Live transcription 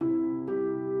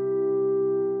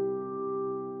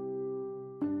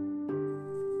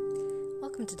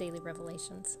Welcome to Daily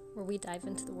Revelations, where we dive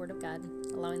into the Word of God,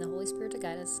 allowing the Holy Spirit to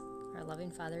guide us, our loving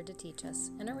Father to teach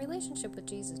us, and our relationship with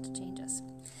Jesus to change us.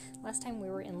 Last time we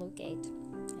were in Luke 8,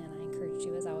 and I encourage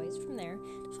you, as always, from there,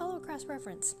 to follow a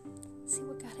cross-reference. See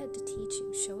what God had to teach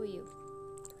you, show you,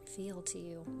 reveal to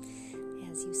you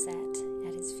as you sat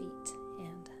at His feet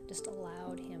and just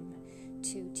allowed Him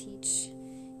to teach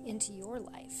into your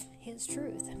life His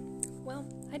truth. Well,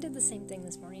 I did the same thing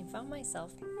this morning, found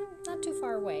myself not too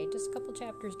far away, just a couple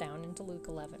chapters down into Luke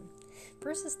 11.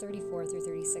 Verses 34 through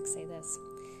 36 say this: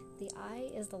 "The eye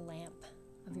is the lamp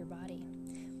of your body.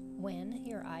 When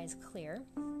your eye is clear,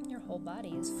 your whole body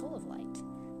is full of light.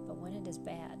 But when it is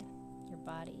bad, your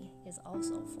body is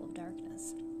also full of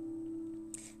darkness.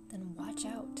 Then watch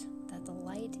out that the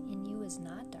light in you is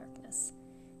not darkness.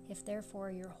 If therefore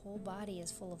your whole body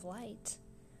is full of light,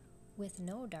 with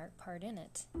no dark part in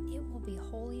it, it will be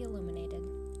wholly illuminated,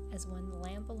 as when the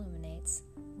lamp illuminates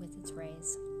with its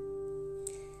rays."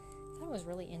 That was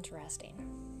really interesting.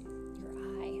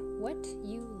 Your eye, what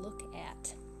you look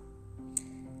at,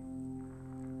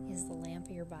 is the lamp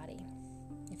of your body.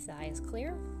 If the eye is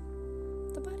clear,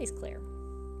 the body's clear.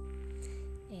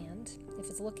 And if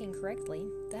it's looking correctly,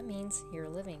 that means you're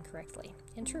living correctly,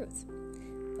 in truth.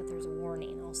 But there's a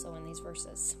warning also in these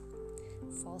verses.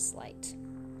 False light.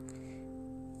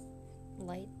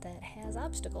 Light that has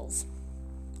obstacles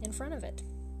in front of it.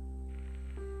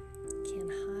 Can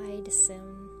hide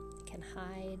sin, can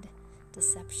hide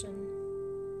deception,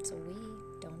 so we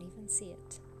don't even see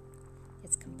it.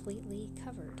 It's completely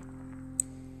covered.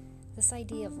 This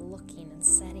idea of looking and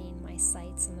setting my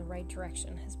sights in the right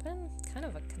direction has been kind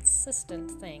of a consistent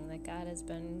thing that God has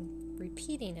been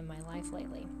repeating in my life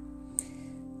lately.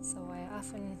 So I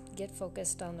often get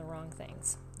focused on the wrong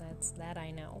things. That I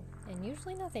know. And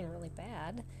usually nothing really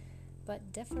bad,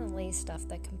 but definitely stuff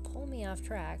that can pull me off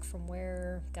track from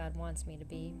where God wants me to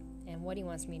be and what He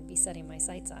wants me to be setting my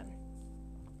sights on.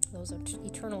 Those are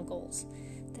eternal goals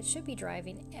that should be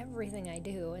driving everything I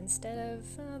do instead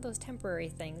of those temporary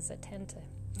things that tend to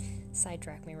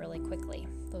sidetrack me really quickly.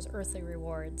 Those earthly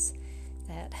rewards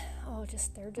that,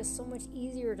 they're just so much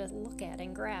easier to look at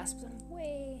and grasp and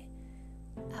way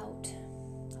out.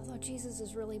 Although Jesus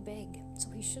is really big, so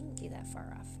He shouldn't be that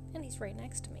far off, and He's right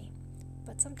next to me.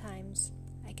 But sometimes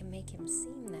I can make Him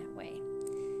seem that way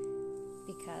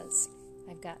because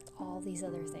I've got all these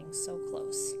other things so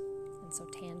close and so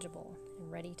tangible and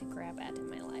ready to grab at in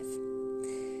my life.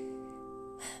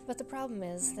 But the problem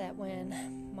is that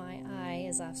when my eye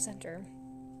is off center,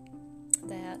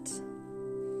 that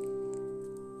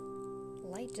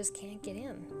light just can't get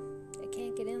in. It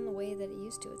can't get in the way that it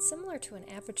used to. It's similar to an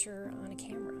aperture on a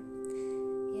camera.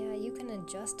 Yeah, you can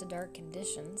adjust to dark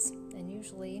conditions, and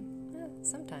usually,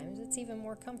 sometimes it's even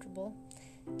more comfortable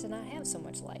to not have so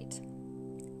much light.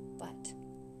 But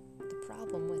the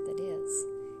problem with it is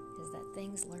that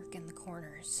things lurk in the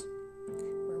corners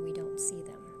where we don't see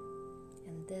them.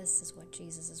 And this is what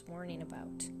Jesus is warning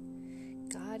about.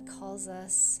 God calls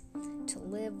us to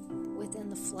live within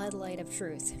the floodlight of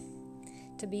truth,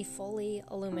 to be fully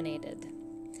illuminated,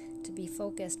 to be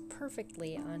focused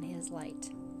perfectly on His light,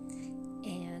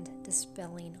 and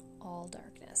dispelling all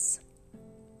darkness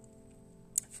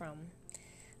from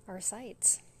our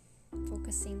sights,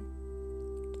 focusing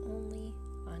only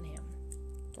on Him,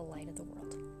 the light of the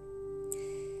world.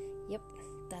 Yep,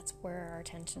 that's where our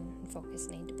attention and focus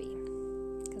need to be.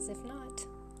 Because if not,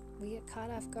 we get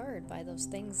caught off guard by those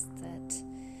things that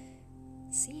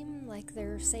seem like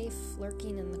they're safe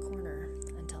lurking in the corner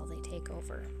until they take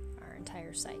over our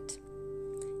entire sight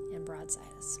and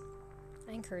broadside us.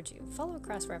 I encourage you, follow a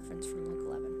cross-reference from Luke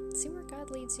 11. See where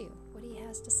God leads you, what He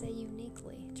has to say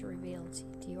uniquely to reveal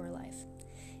to your life.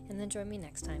 And then join me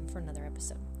next time for another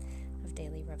episode of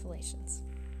Daily Revelations.